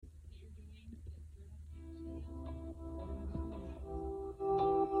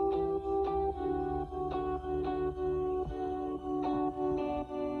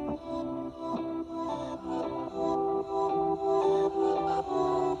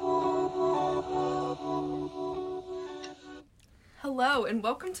Hello, and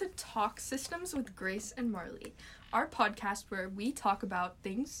welcome to Talk Systems with Grace and Marley, our podcast where we talk about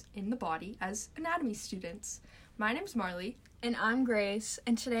things in the body as anatomy students. My name's Marley. And I'm Grace,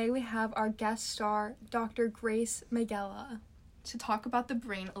 and today we have our guest star, Dr. Grace Magella, to talk about the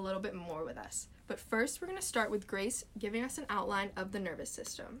brain a little bit more with us. But first, we're going to start with Grace giving us an outline of the nervous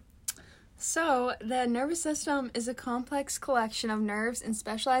system. So, the nervous system is a complex collection of nerves and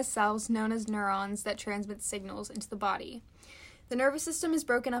specialized cells known as neurons that transmit signals into the body. The nervous system is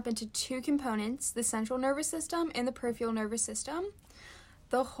broken up into two components, the central nervous system and the peripheral nervous system.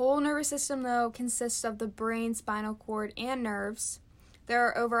 The whole nervous system, though, consists of the brain, spinal cord, and nerves. There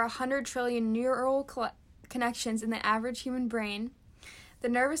are over 100 trillion neural connections in the average human brain. The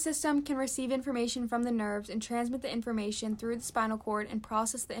nervous system can receive information from the nerves and transmit the information through the spinal cord and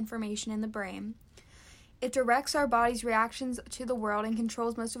process the information in the brain. It directs our body's reactions to the world and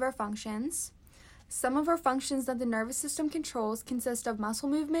controls most of our functions. Some of our functions that the nervous system controls consist of muscle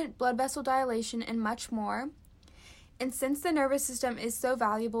movement, blood vessel dilation, and much more. And since the nervous system is so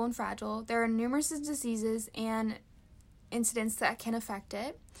valuable and fragile, there are numerous diseases and incidents that can affect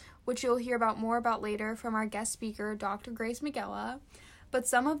it, which you'll hear more about later from our guest speaker, Dr. Grace Magella. But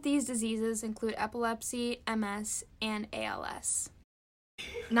some of these diseases include epilepsy, MS, and ALS.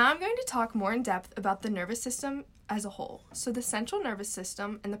 Now I'm going to talk more in depth about the nervous system as a whole. So the central nervous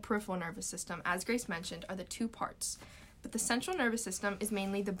system and the peripheral nervous system, as Grace mentioned, are the two parts. But the central nervous system is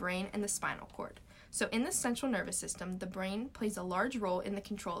mainly the brain and the spinal cord. So in the central nervous system, the brain plays a large role in the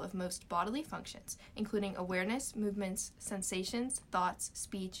control of most bodily functions, including awareness, movements, sensations, thoughts,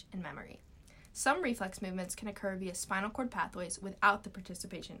 speech, and memory. Some reflex movements can occur via spinal cord pathways without the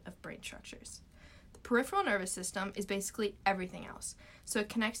participation of brain structures. The peripheral nervous system is basically everything else, so it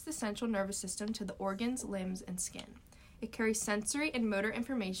connects the central nervous system to the organs, limbs, and skin. It carries sensory and motor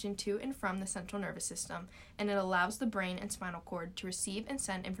information to and from the central nervous system, and it allows the brain and spinal cord to receive and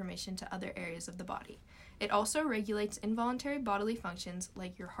send information to other areas of the body. It also regulates involuntary bodily functions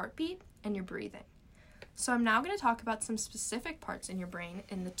like your heartbeat and your breathing. So I'm now going to talk about some specific parts in your brain,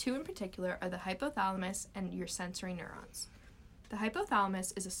 and the two in particular are the hypothalamus and your sensory neurons. The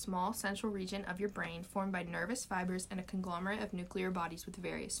hypothalamus is a small central region of your brain formed by nervous fibers and a conglomerate of nuclear bodies with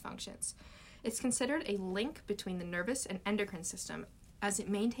various functions. It's considered a link between the nervous and endocrine system as it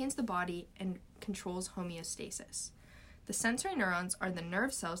maintains the body and controls homeostasis. The sensory neurons are the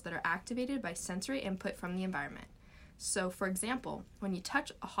nerve cells that are activated by sensory input from the environment. So, for example, when you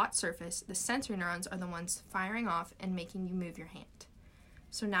touch a hot surface, the sensory neurons are the ones firing off and making you move your hand.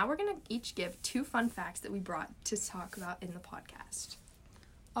 So now we're going to each give two fun facts that we brought to talk about in the podcast.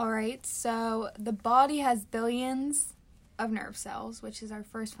 All right, so the body has billions of nerve cells, which is our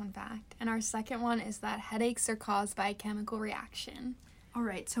first fun fact. And our second one is that headaches are caused by a chemical reaction. All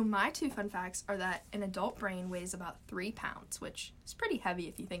right, so my two fun facts are that an adult brain weighs about 3 pounds, which is pretty heavy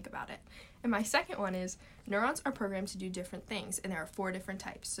if you think about it. And my second one is neurons are programmed to do different things, and there are 4 different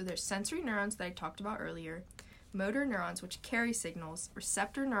types. So there's sensory neurons that I talked about earlier, motor neurons, which carry signals,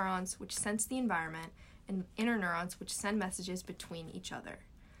 receptor neurons, which sense the environment, and interneurons, which send messages between each other.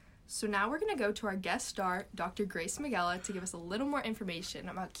 So now we're going to go to our guest star, Dr. Grace Magella, to give us a little more information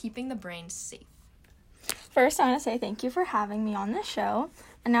about keeping the brain safe. First, I want to say thank you for having me on this show,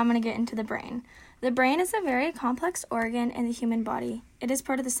 and now I'm going to get into the brain. The brain is a very complex organ in the human body. It is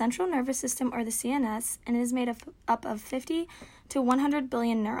part of the central nervous system, or the CNS, and it is made up of 50 to 100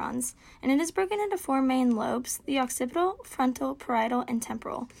 billion neurons, and it is broken into 4 main lobes, the occipital, frontal, parietal, and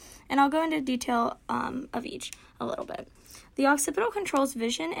temporal. And I'll go into detail of each a little bit. The occipital controls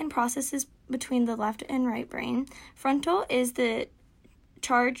vision and processes between the left and right brain. Frontal is in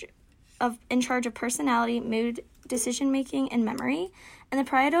charge of personality, mood, decision-making, and memory. And the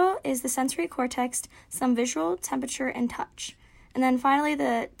parietal is the sensory cortex, some visual, temperature, and touch. And then finally,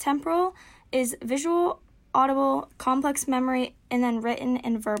 the temporal is visual, audible, complex memory, and then written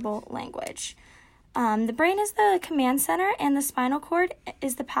and verbal language. The brain is the command center, and the spinal cord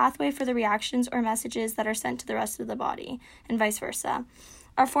is the pathway for the reactions or messages that are sent to the rest of the body, and vice versa.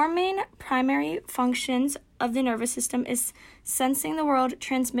 Our 4 main primary functions of the nervous system is sensing the world,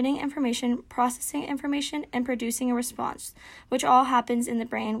 transmitting information, processing information, and producing a response, which all happens in the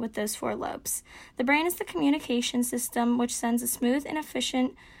brain with those 4 lobes. The brain is the communication system, which sends a smooth and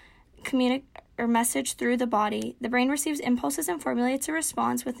efficient message through the body. The brain receives impulses and formulates a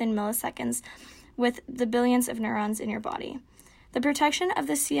response within milliseconds with the billions of neurons in your body. The protection of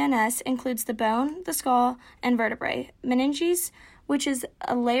the CNS includes the bone, the skull, and vertebrae. Meninges, which is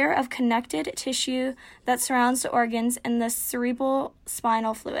a layer of connected tissue that surrounds the organs, and the cerebral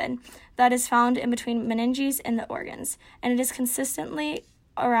spinal fluid that is found in between meninges and the organs, and it is consistently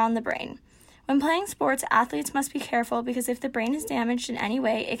around the brain. When playing sports, athletes must be careful because if the brain is damaged in any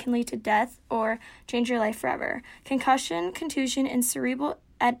way, it can lead to death or change your life forever. Concussion, contusion, and cerebral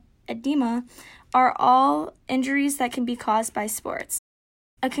edema are all injuries that can be caused by sports.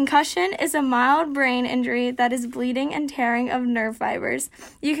 A concussion is a mild brain injury that is bleeding and tearing of nerve fibers.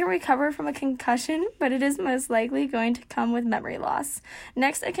 You can recover from a concussion, but it is most likely going to come with memory loss.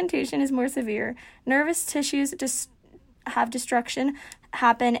 Next, a contusion is more severe. Nervous tissues have destruction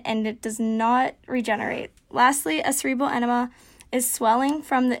happen and it does not regenerate. Lastly, a cerebral edema is swelling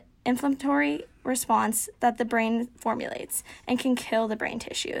from the inflammatory response that the brain formulates and can kill the brain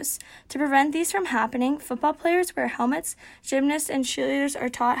tissues. To prevent these from happening, football players wear helmets, gymnasts and cheerleaders are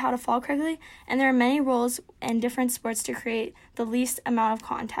taught how to fall correctly, and there are many rules in different sports to create the least amount of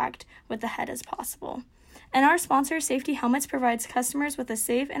contact with the head as possible. And our sponsor, Safety Helmets, provides customers with a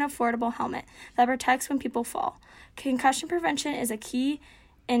safe and affordable helmet that protects when people fall. Concussion prevention is a key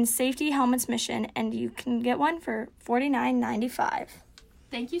in Safety Helmets' mission, and you can get one for $49.95.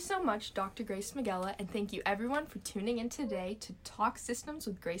 Thank you so much, Dr. Grace Magella, and thank you everyone for tuning in today to Talk Systems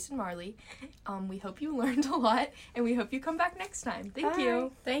with Grace and Marley. We hope you learned a lot, and we hope you come back next time. Thank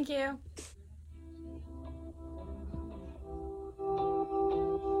you. Thank you.